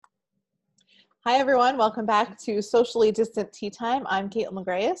Hi, everyone. Welcome back to Socially Distant Tea Time. I'm Caitlin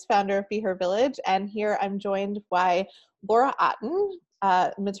McGrayus, founder of Be Her Village, and here I'm joined by Laura Otton,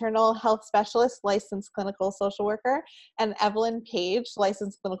 maternal health specialist, licensed clinical social worker, and Evelyn Page,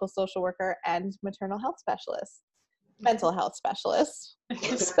 licensed clinical social worker and maternal health specialist. Mental health specialist.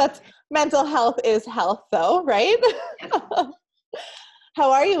 That's mental health is health, though, right?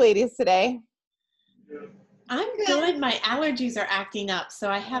 How are you ladies today? I'm good. My allergies are acting up. So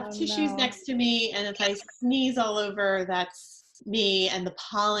I have tissues next to me, and if I sneeze all over, that's me and the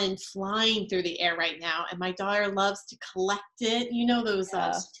pollen flying through the air right now. And my daughter loves to collect it. You know, those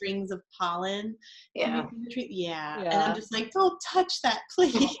strings of pollen. Yeah. And I'm just like, don't touch that,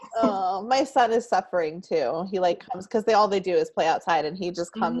 please. Oh, my son is suffering too. He comes because all they do is play outside, and he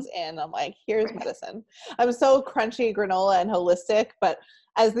just comes in. I'm like, here's medicine. I'm so crunchy granola and holistic, but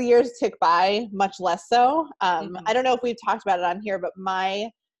as the years tick by, much less so. I don't know if we've talked about it on here, but my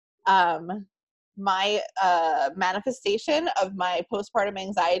manifestation of my postpartum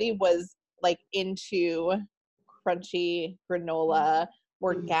anxiety was into crunchy granola,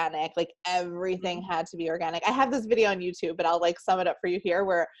 organic, everything had to be organic. I have this video on YouTube, but I'll sum it up for you here,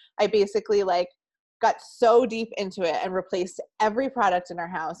 where I basically got so deep into it and replaced every product in our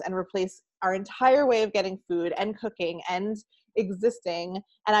house and replaced our entire way of getting food and cooking and existing.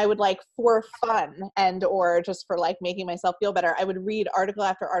 And I would for fun and or just for making myself feel better, I would read article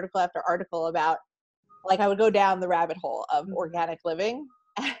after article after article about I would go down the rabbit hole of organic living.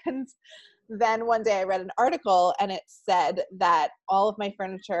 And then one day I read an article and it said that all of my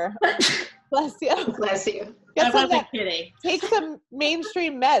furniture bless you. Bless you. I wasn't kidding. Take some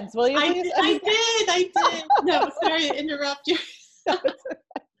mainstream meds, will you please? I did. No, sorry to interrupt you.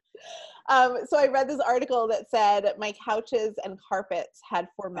 So I read this article that said my couches and carpets had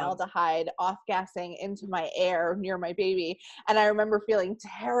formaldehyde off-gassing into my air near my baby. And I remember feeling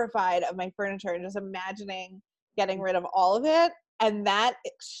terrified of my furniture and just imagining getting rid of all of it. And that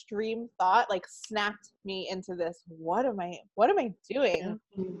extreme thought snapped me into this, what am I doing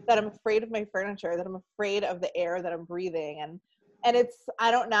that I'm afraid of my furniture, that I'm afraid of the air that I'm breathing? And it's,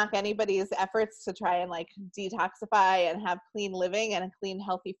 I don't knock anybody's efforts to try and detoxify and have clean living and clean,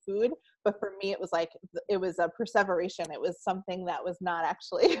 healthy food. But for me, it was it was a perseveration. It was something that was not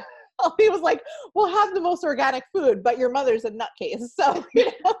actually, he was we'll have the most organic food, but your mother's a nutcase. So,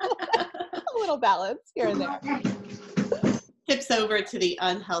 a little balance here and there. Tips over to the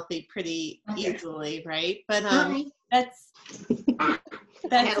unhealthy pretty easily, right? But that's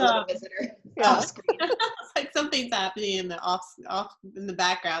I had a little visitor off screen. It's something's happening in the off in the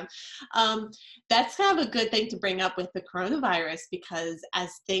background. That's kind of a good thing to bring up with the coronavirus, because as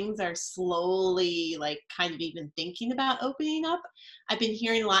things are slowly kind of even thinking about opening up, I've been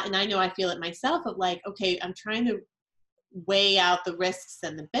hearing a lot, and I know I feel it myself, of okay, I'm trying to weigh out the risks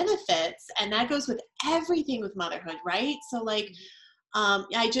and the benefits, and that goes with everything with motherhood, right? So I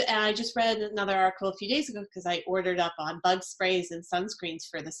just read another article a few days ago because I ordered up on bug sprays and sunscreens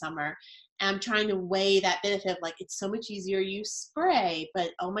for the summer, and I'm trying to weigh that benefit of it's so much easier you spray, but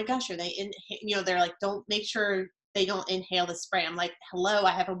oh my gosh, are they they're don't make sure they don't inhale the spray. I'm hello,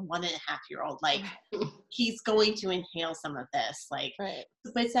 I have a 1.5-year-old. He's going to inhale some of this. Right.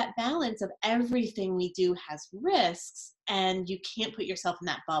 But it's that balance of everything we do has risks, and you can't put yourself in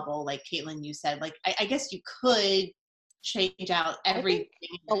that bubble. Like Caitlin, you said, I guess you could change out everything.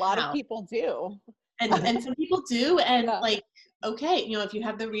 A lot of people do. And some people do. And okay, if you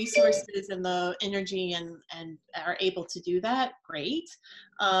have the resources and the energy and are able to do that, great.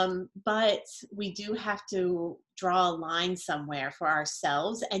 But we do have to draw a line somewhere for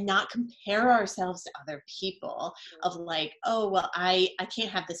ourselves and not compare ourselves to other people of oh, well, I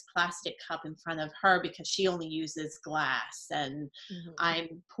can't have this plastic cup in front of her because she only uses glass, and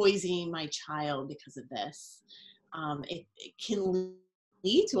I'm poisoning my child because of this. It can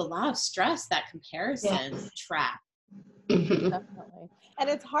lead to a lot of stress, that comparison trap. Definitely. And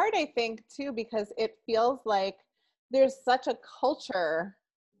it's hard, I think, too, because it feels like there's such a culture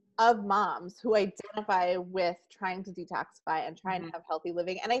of moms who identify with trying to detoxify and trying to have healthy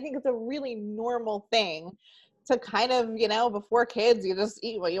living. And I think it's a really normal thing to kind of, before kids, you just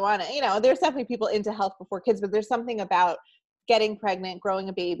eat what you want to, there's definitely people into health before kids, but there's something about getting pregnant, growing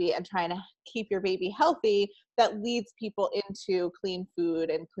a baby, and trying to keep your baby healthy that leads people into clean food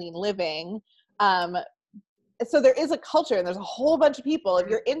and clean living. So there is a culture, and there's a whole bunch of people, if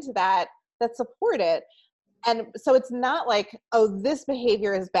you're into that support it. And so it's not oh, this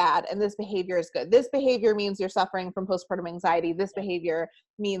behavior is bad and this behavior is good. This behavior means you're suffering from postpartum anxiety. This behavior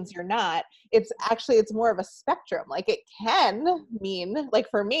means you're not. It's more of a spectrum. It can mean,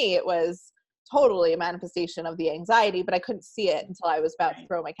 for me, it was totally a manifestation of the anxiety, but I couldn't see it until I was about to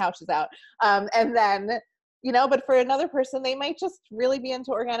throw my couches out. And then, you know, but for another person, they might just really be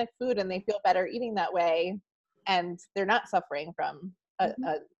into organic food and they feel better eating that way, and they're not suffering from a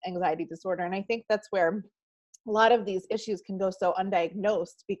anxiety disorder. And I think that's where a lot of these issues can go so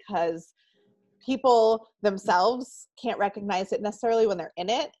undiagnosed, because people themselves can't recognize it necessarily when they're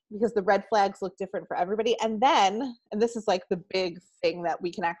in it, because the red flags look different for everybody. And then, and this is like the big thing that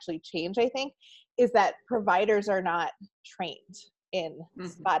we can actually change, I think, is that providers are not trained in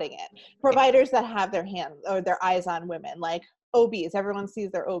spotting it. Providers that have their hands or their eyes on women, like OBs, everyone sees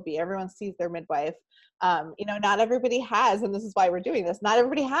their OB, everyone sees their midwife. You know, not everybody has, and this is why we're doing this, not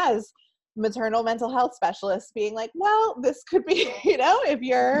everybody has maternal mental health specialists being like, well, this could be, you know, if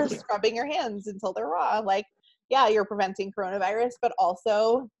you're scrubbing your hands until they're raw, like, yeah, you're preventing coronavirus, but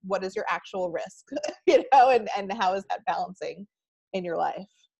also what is your actual risk, you know, and how is that balancing in your life?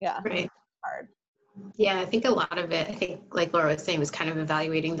 Yeah. Right. Hard. Yeah, I think a lot of it, I think like Laura was saying, was kind of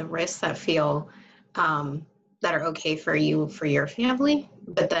evaluating the risks that feel that are okay for you, for your family,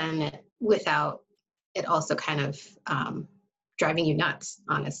 but then without it also kind of driving you nuts,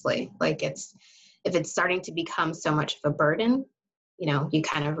 honestly. Like if it's starting to become so much of a burden, you know, you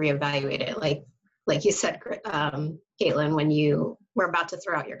kind of reevaluate it. Like you said, Caitlin, when you were about to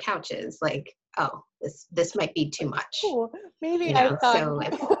throw out your couches, like, oh, this might be too much. Ooh, maybe you know, I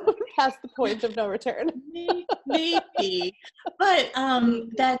thought past the point of no return. Maybe, but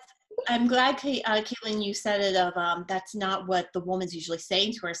I'm glad, Caitlin, you said it of that's not what the woman's usually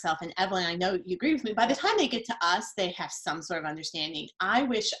saying to herself. And Evelyn, I know you agree with me. By the time they get to us, they have some sort of understanding. I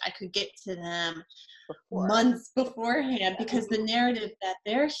wish I could get to them months beforehand, because the narrative that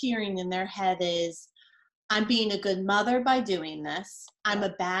they're hearing in their head is, I'm being a good mother by doing this. I'm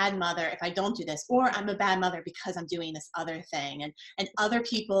a bad mother if I don't do this, or I'm a bad mother because I'm doing this other thing. And other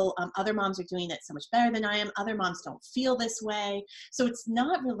people, other moms are doing it so much better than I am. Other moms don't feel this way. So it's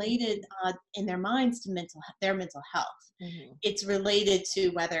not related in their minds to their mental health. It's related to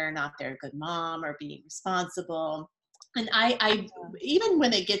whether or not they're a good mom or being responsible. And I even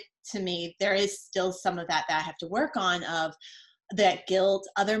when they get to me, there is still some of that I have to work on, of that guilt.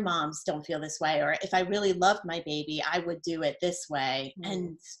 Other moms don't feel this way, or if I really loved my baby, I would do it this way.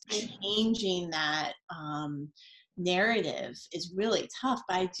 And changing that narrative is really tough.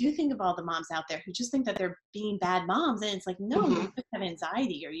 But I do think of all the moms out there who just think that they're being bad moms, and it's like, no, you just have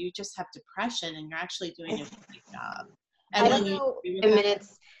anxiety, or you just have depression, and you're actually doing a great job. And I don't know. I mean,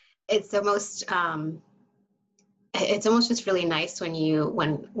 it's almost just really nice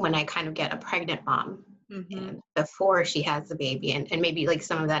when I kind of get a pregnant mom. And before she has the baby, and maybe like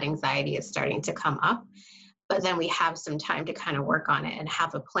some of that anxiety is starting to come up, but then we have some time to kind of work on it and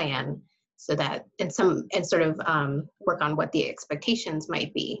have a plan, so that and sort of work on what the expectations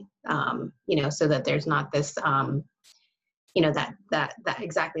might be, you know, so that there's not this you know, that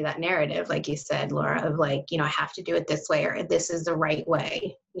exactly that narrative, like you said, Laura, of like, you know, I have to do it this way, or this is the right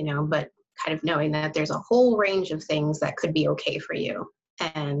way, you know, but kind of knowing that there's a whole range of things that could be okay for you.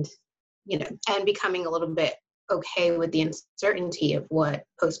 And you know, and becoming a little bit okay with the uncertainty of what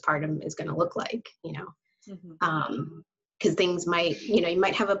postpartum is going to look like, you know, because things might, you know, you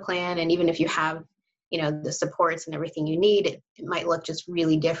might have a plan, and even if you have, you know, the supports and everything you need, it might look just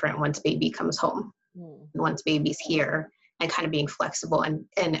really different once baby comes home, and once baby's here, and kind of being flexible.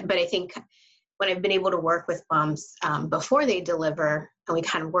 But I think when I've been able to work with moms before they deliver, and we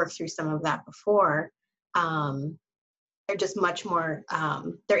kind of work through some of that before, they're just much more,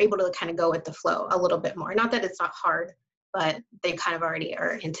 they're able to kind of go with the flow a little bit more. Not that it's not hard, but they kind of already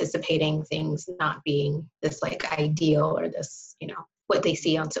are anticipating things not being this like ideal, or this, you know, what they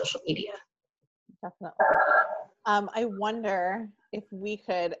see on social media. Definitely. I wonder if we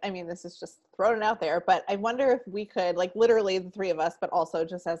could, I mean, this is just thrown it out there, but I wonder if we could, like literally the three of us, but also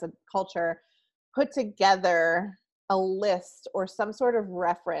just as a culture, put together a list or some sort of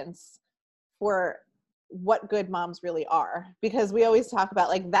reference for what good moms really are, because we always talk about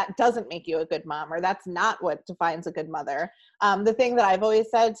like that doesn't make you a good mom, or that's not what defines a good mother. The thing that I've always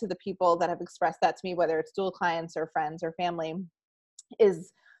said to the people that have expressed that to me, whether it's dual clients or friends or family,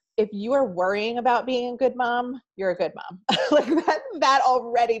 is if you are worrying about being a good mom, you're a good mom. Like that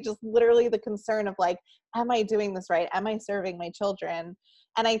already, just literally the concern of like, am I doing this right? Am I serving my children?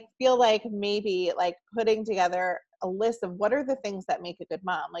 And I feel like maybe like putting together a list of what are the things that make a good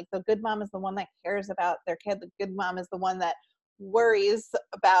mom. Like the good mom is the one that cares about their kid. The good mom is the one that worries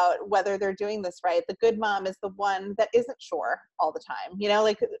about whether they're doing this right. The good mom is the one that isn't sure all the time. You know,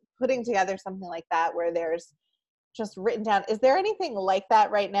 like putting together something like that where there's just written down. Is there anything like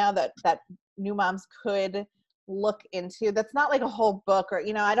that right now that new moms could look into? That's not like a whole book, or,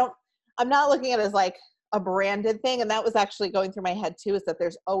 you know, I'm not looking at it as like a branded thing. And that was actually going through my head too, is that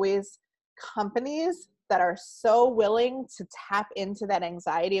there's always companies that are so willing to tap into that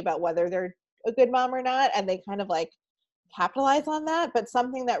anxiety about whether they're a good mom or not. And they kind of like capitalize on that, but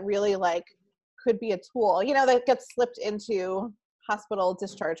something that really like could be a tool, you know, that gets slipped into hospital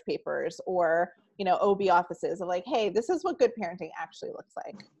discharge papers or, you know, OB offices of like, hey, this is what good parenting actually looks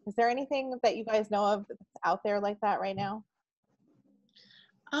like. Is there anything that you guys know of that's out there like that right now?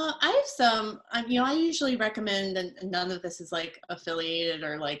 I have some, you know, I usually recommend, and none of this is like affiliated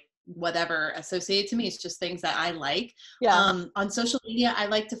or like whatever associated to me. It's just things that I like. Yeah. On social media, I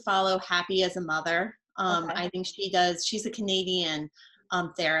like to follow Happy as a Mother. Okay. I think she's a Canadian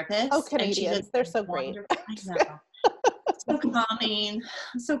therapist. Oh, Canadians, they're so great. I know. So calming,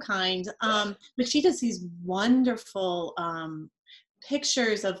 so kind. But she does these wonderful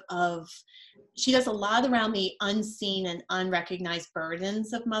pictures of she does a lot around the unseen and unrecognized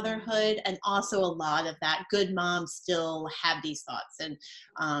burdens of motherhood, and also a lot of that good moms still have these thoughts,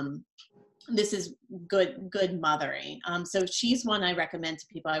 and this is good mothering. So she's one I recommend to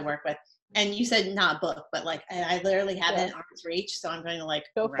people I work with. And you said not a book, but like I literally have it in arm's reach, so I'm going to like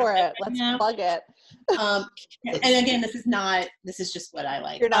go for it. Let's plug it. And again, this is just what I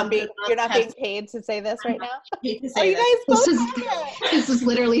like. You're not being paid to say this right now. Paid to say this is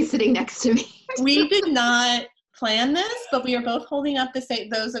literally sitting next to me. We did not plan this, but we are both holding up the same.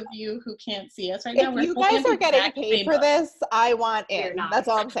 Those of you who can't see us right now, if you guys are getting paid for this, I want in. That's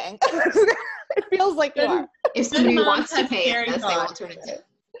all I'm saying. It feels like you are. If somebody wants to pay us, they will turn it.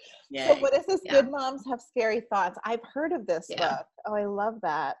 So what is this? Good Moms Have Scary Thoughts. I've heard of this book. Oh, I love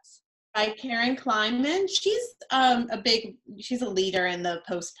that. By Karen Kleinman. She's she's a leader in the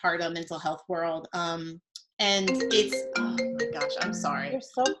postpartum mental health world. And it's, oh my gosh, I'm sorry. You're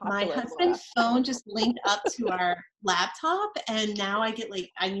so popular, my husband's phone just linked up to our laptop, and now I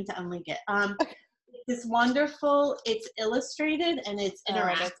need to unlink it. It's wonderful. It's illustrated and it's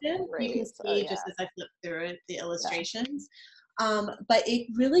interactive. You can see just as I flip through it, the illustrations. But it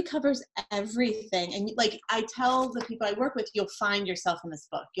really covers everything. And like I tell the people I work with, you'll find yourself in this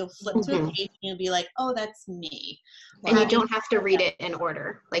book. You'll flip to a page and you'll be like, oh, that's me. And you don't have to read it in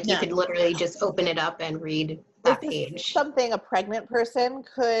order. Like you could literally just open it up and read that page. Something a pregnant person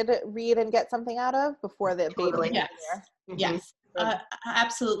could read and get something out of before the baby. Yes. Yes.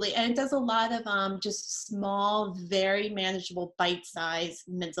 Absolutely. And it does a lot of just small, very manageable, bite-sized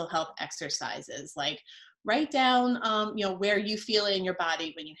mental health exercises. Like write down, where you feel it in your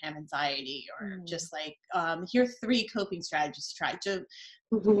body when you have anxiety, or just like, here are 3 coping strategies to try.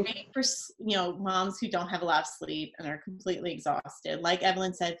 Great for, moms who don't have a lot of sleep and are completely exhausted. Like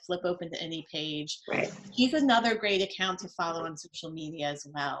Evelyn said, flip open to any page. Right. He's another great account to follow on social media as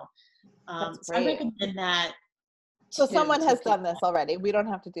well. So I recommend that. So someone has done this already. We don't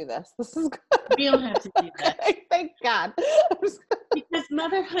have to do this. This is good. We don't have to do this. Thank God. Because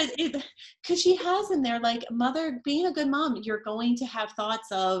motherhood, because she has in there, like, being a good mom, you're going to have thoughts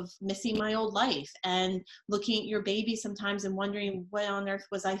of missing my old life and looking at your baby sometimes and wondering, what on earth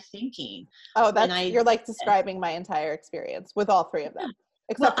was I thinking? Oh, you're like describing my entire experience with all 3 of them.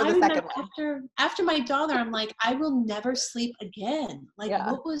 Except for the second one. After my daughter, I'm like, I will never sleep again. Like,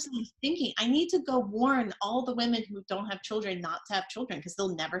 what was I thinking? I need to go warn all the women who don't have children not to have children because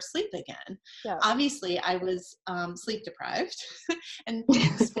they'll never sleep again. Yeah. Obviously, I was sleep deprived. And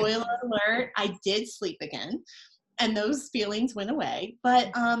spoiler alert, I did sleep again. And those feelings went away,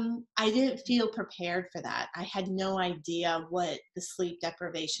 but I didn't feel prepared for that. I had no idea what the sleep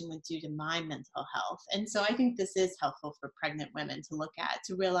deprivation would do to my mental health. And so I think this is helpful for pregnant women to look at,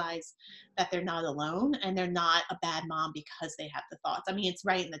 to realize that they're not alone and they're not a bad mom because they have the thoughts. I mean, it's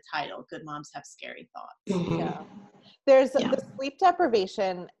right in the title, Good Moms Have Scary Thoughts. Yeah. The sleep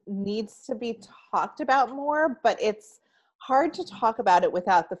deprivation needs to be talked about more, but it's hard to talk about it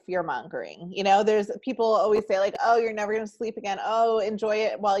without the fear mongering. There's people always say like, oh, you're never going to sleep again. Oh, enjoy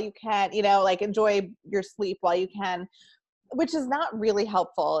it while you can, like enjoy your sleep while you can, which is not really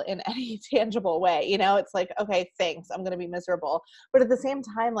helpful in any tangible way. It's like, okay, thanks. I'm going to be miserable. But at the same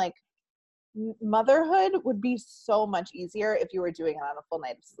time, like motherhood would be so much easier if you were doing it on a full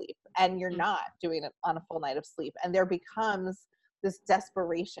night of sleep, and you're not doing it on a full night of sleep. And there becomes this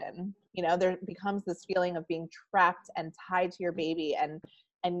desperation, there becomes this feeling of being trapped and tied to your baby. And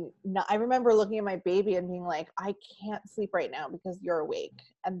I remember looking at my baby and being like, I can't sleep right now because you're awake.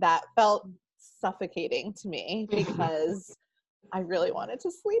 And that felt suffocating to me because I really wanted to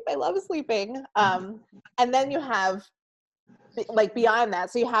sleep. I love sleeping. And then you have like beyond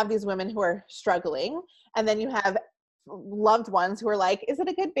that, so you have these women who are struggling, and then you have loved ones who are like, is it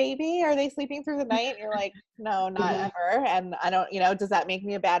a good baby? Are they sleeping through the night? And you're like, no, not ever. And I don't, does that make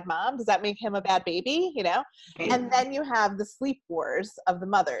me a bad mom? Does that make him a bad baby? And then you have the sleep wars of the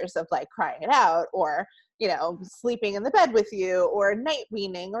mothers of like crying it out, or, sleeping in the bed with you, or night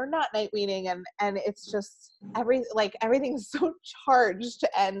weaning or not night weaning. And it's just everything's so charged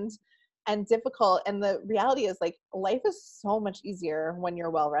and difficult. And the reality is like life is so much easier when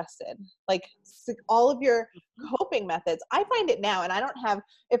you're well rested. Like all of your coping methods, I find it now, and I don't have,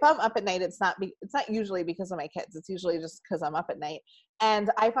 if I'm up at night, it's not usually because of my kids. It's usually just because I'm up at night.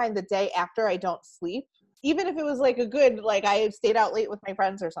 And I find the day after I don't sleep, even if it was like a good, like I stayed out late with my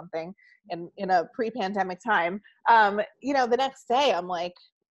friends or something in a pre-pandemic time, the next day I'm like,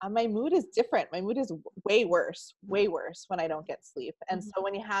 my mood is different. My mood is way worse when I don't get sleep. And so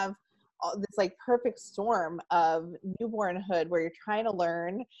when you have this like perfect storm of newbornhood where you're trying to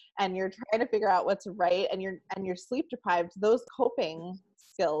learn and you're trying to figure out what's right, and you're sleep deprived, those coping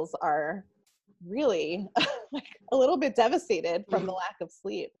skills are really like a little bit devastated from the lack of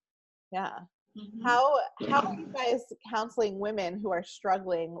sleep. Yeah. How are you guys counseling women who are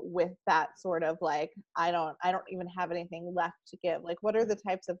struggling with that sort of like, I don't even have anything left to give? Like, what are the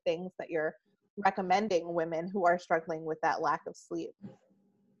types of things that you're recommending women who are struggling with that lack of sleep?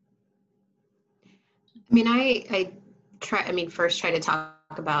 I mean, I first try to talk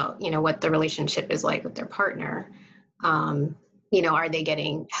about, what the relationship is like with their partner. Are they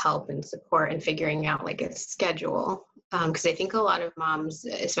getting help and support and figuring out like a schedule? Because I think a lot of moms,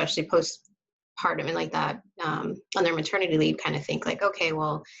 especially postpartum and like that, on their maternity leave, kind of think like, okay,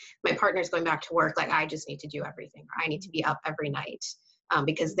 well, my partner's going back to work. Like, I just need to do everything. Or I need to be up every night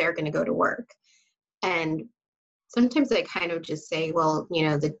because they're going to go to work. And sometimes I kind of just say, well,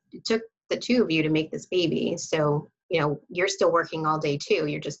 it took the two of you to make this baby. So, you're still working all day too.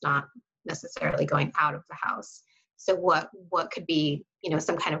 You're just not necessarily going out of the house. So what could be,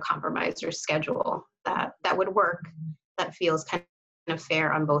 some kind of compromise or schedule that would work, that feels kind of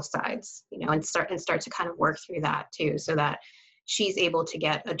fair on both sides, and start to kind of work through that too, so that she's able to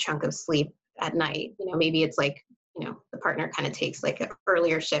get a chunk of sleep at night. Maybe it's like, the partner kind of takes like an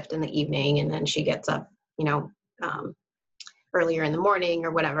earlier shift in the evening and then she gets up, earlier in the morning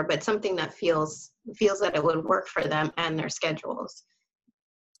or whatever, but something that feels that it would work for them and their schedules.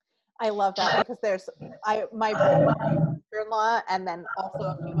 I love that, because my sister-in-law and then also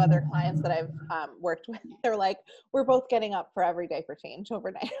a few other clients that I've worked with, they're like, we're both getting up for every day for change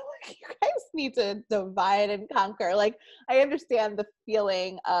overnight. Like, you guys need to divide and conquer. Like, I understand the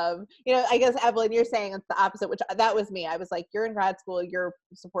feeling of, I guess, Evelyn, you're saying it's the opposite, which that was me. I was like, you're in grad school, you're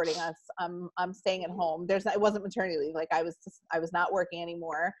supporting us. I'm staying at home. It wasn't maternity leave. Like, I was not working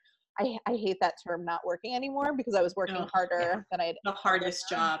anymore. I hate that term, not working anymore, because I was working harder than I'd the hardest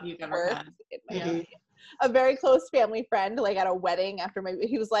job you've ever had. A very close family friend, like at a wedding after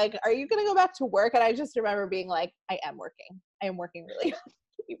he was like, are you going to go back to work? And I just remember being like, I am working really hard.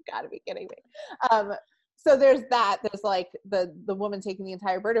 You've got to be kidding me. So there's like the woman taking the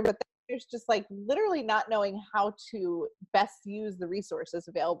entire burden, but there's just like literally not knowing how to best use the resources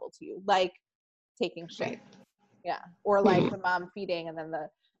available to you, like taking shit. Yeah. Or like the mom feeding and then the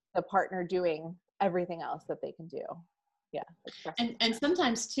partner doing everything else that they can do. Yeah. And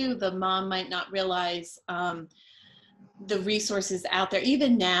sometimes too, the mom might not realize the resources out there,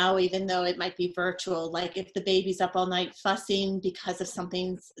 even now, even though it might be virtual, like if the baby's up all night fussing because of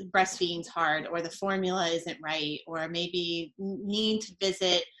something's breastfeeding's hard, or the formula isn't right, or maybe need to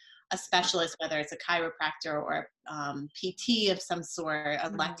visit a specialist, whether it's a chiropractor or PT of some sort, a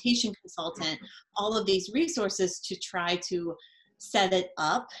lactation consultant, all of these resources to try to set it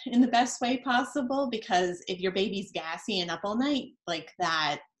up in the best way possible, because if your baby's gassy and up all night, like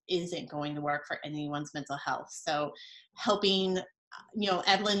that isn't going to work for anyone's mental health. So helping,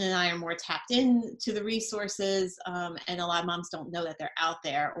 Evelyn and I are more tapped into the resources, and a lot of moms don't know that they're out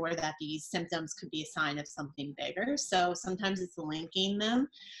there, or that these symptoms could be a sign of something bigger. So sometimes it's linking them.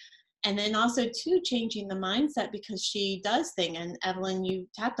 And then also too, changing the mindset, because she does think, and Evelyn, you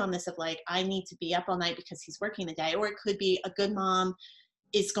tapped on this of like, I need to be up all night because he's working the day. Or it could be a good mom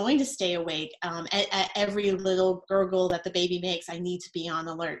is going to stay awake at every little gurgle that the baby makes. I need to be on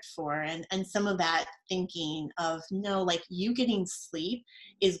alert for. And some of that thinking of, no, like you getting sleep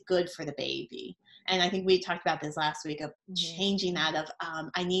is good for the baby. And I think we talked about this last week of changing that of,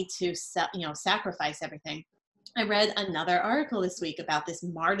 I need to, sacrifice everything. I read another article this week about this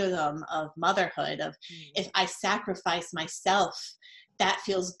martyrdom of motherhood of, if I sacrifice myself, that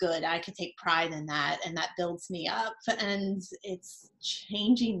feels good. I can take pride in that, and that builds me up. And it's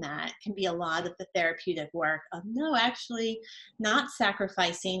changing that can be a lot of the therapeutic work of, no, actually not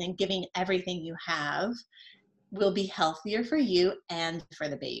sacrificing and giving everything you have will be healthier for you and for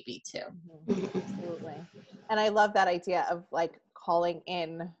the baby too. Absolutely. And I love that idea of like calling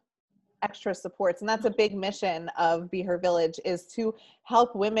in extra supports. And that's a big mission of Be Her Village, is to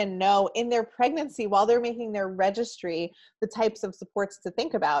help women know in their pregnancy, while they're making their registry, the types of supports to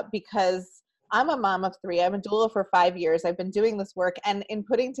think about. Because I'm a mom of 3. I'm a doula for 5 years. I've been doing this work. And in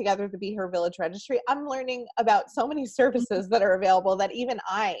putting together the Be Her Village registry, I'm learning about so many services that are available that even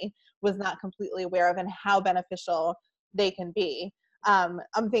I was not completely aware of, and how beneficial they can be. I'm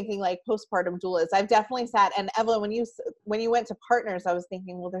thinking like postpartum doulas. I've definitely sat, and Evelyn, when you went to partners, I was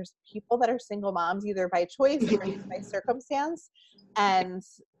thinking, well, there's people that are single moms either by choice or just by circumstance. And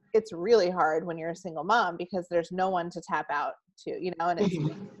it's really hard when you're a single mom because there's no one to tap out to, and it's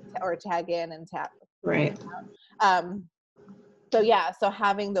or tag in and tap. Right. So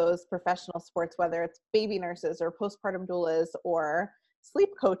having those professional supports, whether it's baby nurses or postpartum doulas or sleep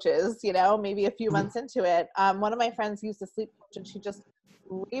coaches, maybe a few months into it. One of my friends used a sleep coach, and she just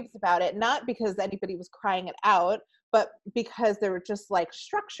raves about it, not because anybody was crying it out, but because there were just like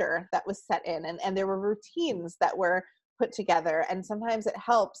structure that was set in, and there were routines that were put together. And sometimes it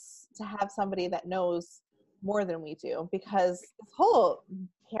helps to have somebody that knows more than we do, because this whole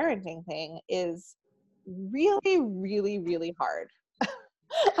parenting thing is really, really, really hard.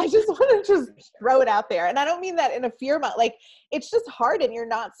 I just want to just throw it out there. And I don't mean that in a fear amount. Like, it's just hard, and you're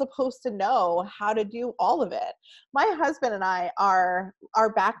not supposed to know how to do all of it. My husband and I, our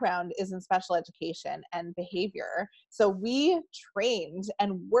background is in special education and behavior. So we trained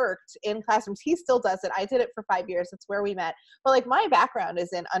and worked in classrooms. He still does it. I did it for 5 years. That's where we met. But like, my background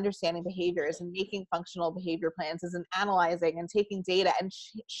is in understanding behaviors and making functional behavior plans, is in analyzing and taking data and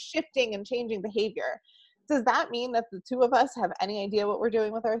shifting and changing behavior. Does that mean that the two of us have any idea what we're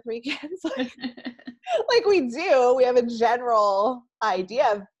doing with our 3 kids? Like we do. We have a general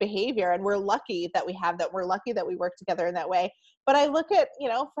idea of behavior, and we're lucky that we have that. We're lucky that we work together in that way. But I look at,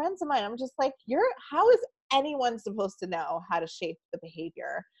 friends of mine, I'm just like, how is anyone supposed to know how to shape the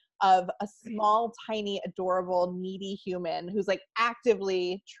behavior of a small, tiny, adorable, needy human who's like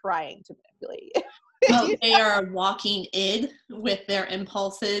actively trying to manipulate you? Well, they are a walking id with their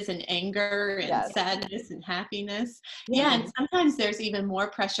impulses and anger and sadness and happiness. Yeah, and sometimes there's even more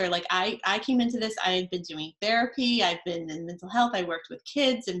pressure. Like I came into this, I had been doing therapy, I've been in mental health, I worked with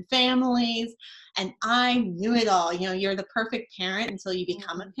kids and families, and I knew it all. You're the perfect parent until you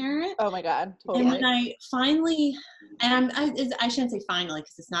become a parent. Oh my God, totally. And when I finally, and I shouldn't say finally,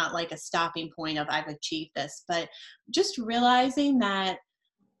 because it's not like a stopping point of I've achieved this, but just realizing that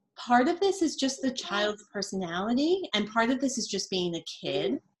part of this is just the child's personality, and part of this is just being a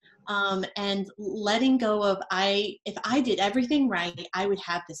kid, and letting go of if I did everything right, I would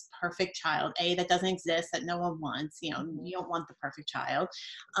have this perfect child, that doesn't exist, that no one wants. You don't want the perfect child.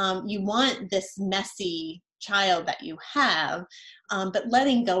 You want this messy child that you have, but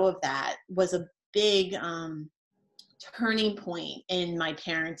letting go of that was a big turning point in my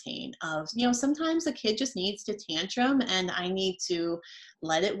parenting of, sometimes a kid just needs to tantrum, and I need to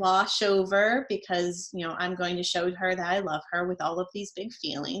let it wash over, because, I'm going to show her that I love her with all of these big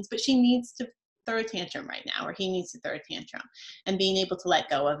feelings, but she needs to throw a tantrum right now, or he needs to throw a tantrum, and being able to let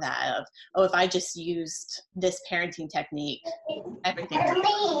go of that of, if I just used this parenting technique, everything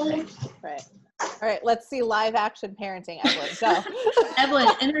would be right. All right, let's see live action parenting, Evelyn. Go. Evelyn,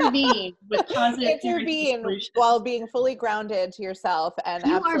 intervene with positive intervene while being fully grounded to yourself. And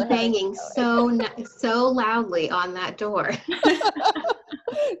you are banging so loudly on that door.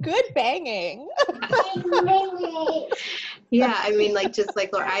 Good banging. Yeah, I mean, just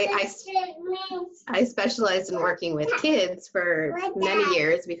like Laura, I specialized in working with kids for many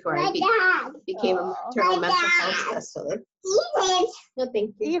years before I became a maternal mental health specialist. No,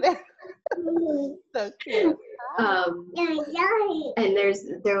 thank you. So cute. And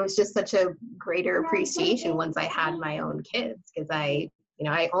there was just such a greater appreciation once I had my own kids, because I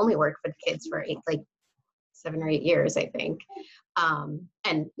only worked with kids for 7 or 8 years, I think.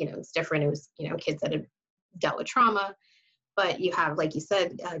 And it's different. It was kids that had dealt with trauma, but you have, like you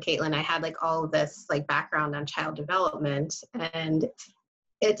said, Caitlin, I had all of this background on child development, and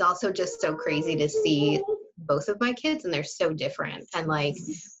it's also just so crazy to see both of my kids, and they're so different, and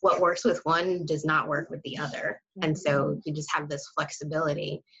what works with one does not work with the other, and so you just have this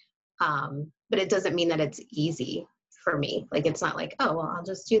flexibility, but it doesn't mean that it's easy for me. It's not oh, well, I'll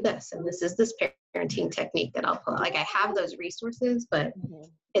just do this, and this is this parenting technique that I'll pull. I have those resources, but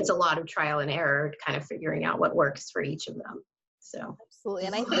it's a lot of trial and error, kind of figuring out what works for each of them. So absolutely.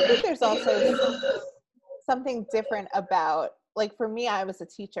 And I think that there's also something different about, for me, I was a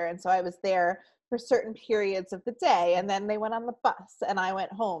teacher, and so I was there for certain periods of the day, and then they went on the bus and I went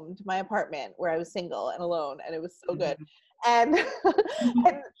home to my apartment where I was single and alone, and it was so good. And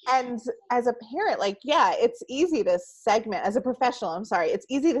and as a parent, like, yeah, it's easy to segment, as a professional, I'm sorry, it's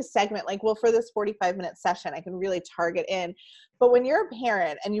easy to segment, like, well, for this 45-minute session I can really target in. But when you're a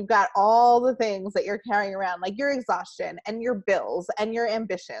parent and you've got all the things that you're carrying around, like your exhaustion and your bills and your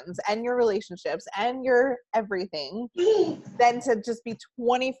ambitions and your relationships and your everything, then to just be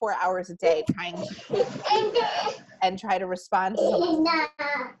 24 hours a day trying to take and try to respond to something,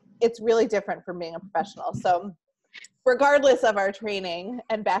 it's really different from being a professional. So regardless of our training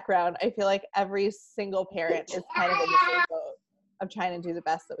and background, I feel like every single parent is kind of in the same boat of trying to do the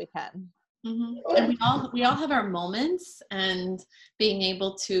best that we can. Mm-hmm. And we all have our moments, and being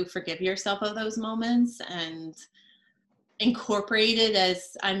able to forgive yourself of those moments and incorporate it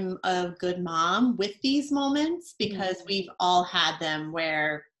as I'm a good mom with these moments, because we've all had them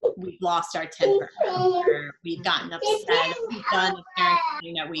where we've lost our temper, or we've gotten upset, we've done a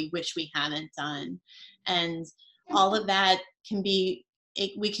parenting that we wish we hadn't done. And all of that can be,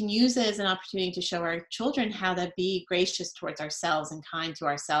 we can use it as an opportunity to show our children how to be gracious towards ourselves and kind to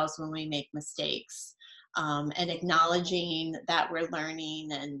ourselves when we make mistakes, and acknowledging that we're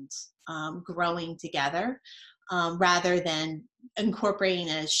learning and growing together, rather than incorporating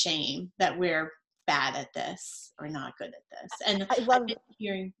it as shame that we're bad at this or not good at this. And I love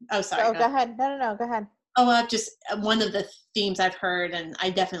hearing, oh, sorry. Oh, go ahead. No, go ahead. Oh, just one of the themes I've heard, and I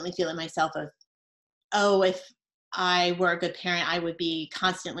definitely feel it myself, of, oh, if I were a good parent, I would be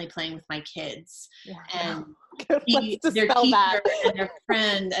constantly playing with my kids, and their teacher and their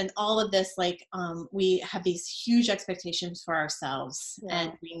friend and all of this. Like, we have these huge expectations for ourselves,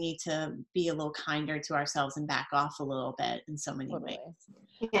 and we need to be a little kinder to ourselves and back off a little bit in so many ways.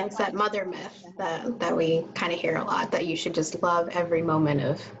 Yeah, it's that mother myth that we kind of hear a lot, that you should just love every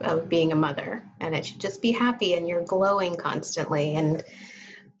moment of being a mother, and it should just be happy and you're glowing constantly. And,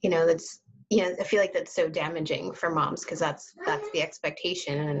 I feel like that's so damaging for moms, because that's the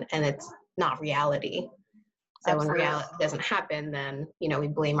expectation, and it's not reality. So when reality doesn't happen, then, we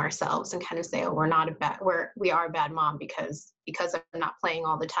blame ourselves and kind of say, oh, we are a bad mom because I'm not playing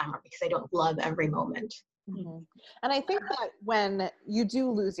all the time, or because I don't love every moment. Mm-hmm. And I think that when you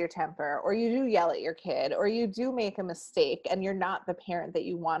do lose your temper, or you do yell at your kid, or you do make a mistake and you're not the parent that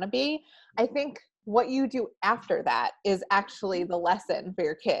you want to be, I think what you do after that is actually the lesson for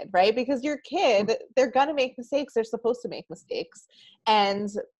your kid, right? Because your kid, they're going to make mistakes. They're supposed to make mistakes, and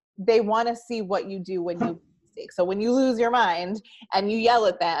they want to see what you do when you make mistakes. So when you lose your mind and you yell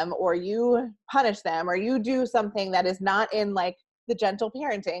at them, or you punish them, or you do something that is not in, like, the gentle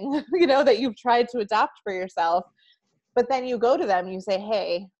parenting, that you've tried to adopt for yourself, but then you go to them and you say,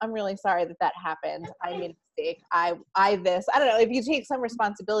 hey, I'm really sorry that happened. I made a mistake. I don't know, if you take some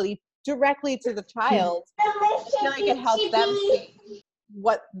responsibility directly to the child, I feel like it helps them see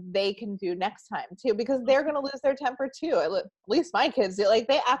what they can do next time too, because they're going to lose their temper too. At least my kids do. Like,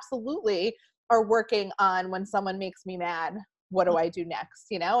 they absolutely are working on, when someone makes me mad, what do I do next?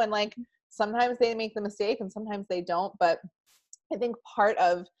 And, like, sometimes they make the mistake and sometimes they don't, but I think part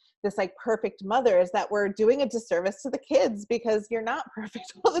of this, like, perfect mother is that we're doing a disservice to the kids, because you're not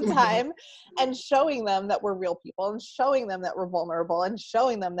perfect all the time, and showing them that we're real people, and showing them that we're vulnerable, and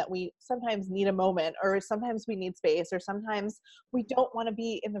showing them that we sometimes need a moment, or sometimes we need space, or sometimes we don't want to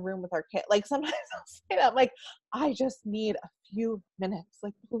be in the room with our kid. Like, sometimes I'll say that, like, I just need a few minutes.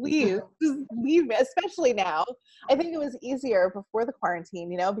 Like, please just leave me. Especially now. I think it was easier before the quarantine,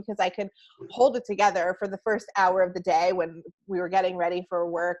 because I could hold it together for the first hour of the day when we were getting ready for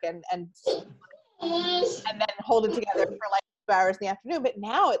work, and then hold it together for, like, 2 hours in the afternoon. But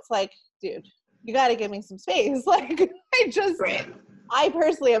now it's like, dude, you got to give me some space. Like, I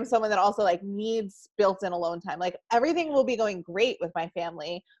personally am someone that also, like, needs built-in alone time. Like, everything will be going great with my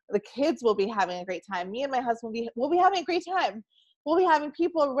family. The kids will be having a great time. Me and my husband will be having a great time. We'll be having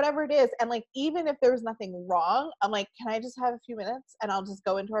people, or whatever it is. And, like, even if there's nothing wrong, I'm like, can I just have a few minutes? And I'll just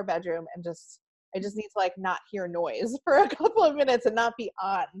go into our bedroom and I just need to, like, not hear noise for a couple of minutes and not be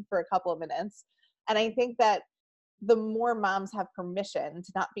on for a couple of minutes. And I think that the more moms have permission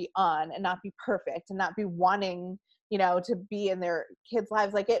to not be on and not be perfect and not be wanting, to be in their kids'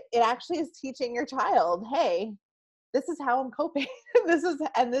 lives, like, it actually is teaching your child, hey, this is how I'm coping. This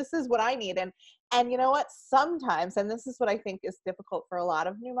is what I need. And you know what? Sometimes, and this is what I think is difficult for a lot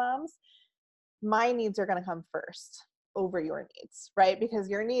of new moms, my needs are going to come first over your needs, right? Because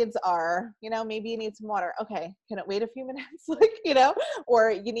your needs are, maybe you need some water. Okay. Can it wait a few minutes? Like,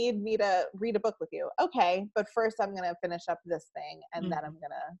 or you need me to read a book with you. Okay. But first I'm going to finish up this thing, and then I'm going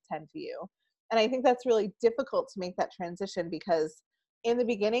to tend to you. And I think that's really difficult to make that transition, because in the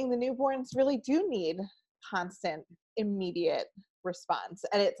beginning, the newborns really do need constant, immediate response.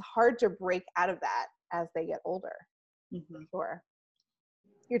 And it's hard to break out of that as they get older. Mm-hmm. Sure.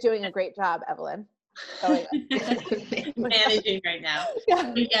 You're doing a great job, Evelyn. Managing right now.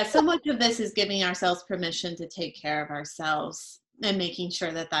 Yeah. But yeah, so much of this is giving ourselves permission to take care of ourselves and making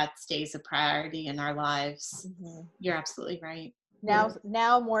sure that that stays a priority in our lives. Mm-hmm. You're absolutely right.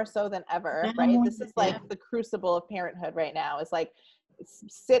 Now more so than ever, Now right? more This than is like ever. the crucible of parenthood right now. It's like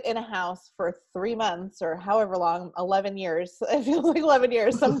sit in a house for 3 months or however long, 11 years. It feels like 11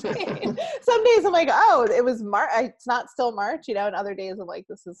 years some days. Some days I'm like, oh, it was March. It's not still March, you know, and other days I'm like,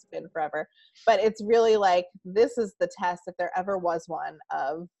 this has been forever. But it's really like, this is the test, if there ever was one,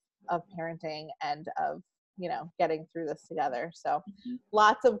 of parenting and of, you know, getting through this together. So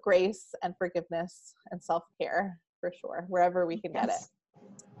lots of grace and forgiveness and self-care for sure, wherever we can get it.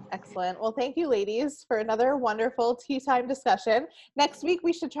 Excellent. Well, thank you, ladies, for another wonderful tea time discussion. Next week,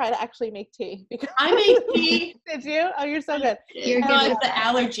 we should try to actually make tea. Because I make tea. Did you? Oh, you're so good. You're I good. have the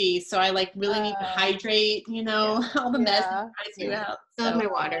allergy, so I like really need to hydrate, you know, all the mess that dries you out. I love So. my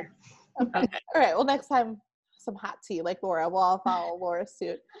water. Okay. All right. Well, next time, some hot tea like Laura. We'll all follow Laura's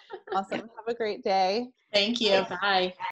suit. Awesome. Have a great day. Thank you. Bye.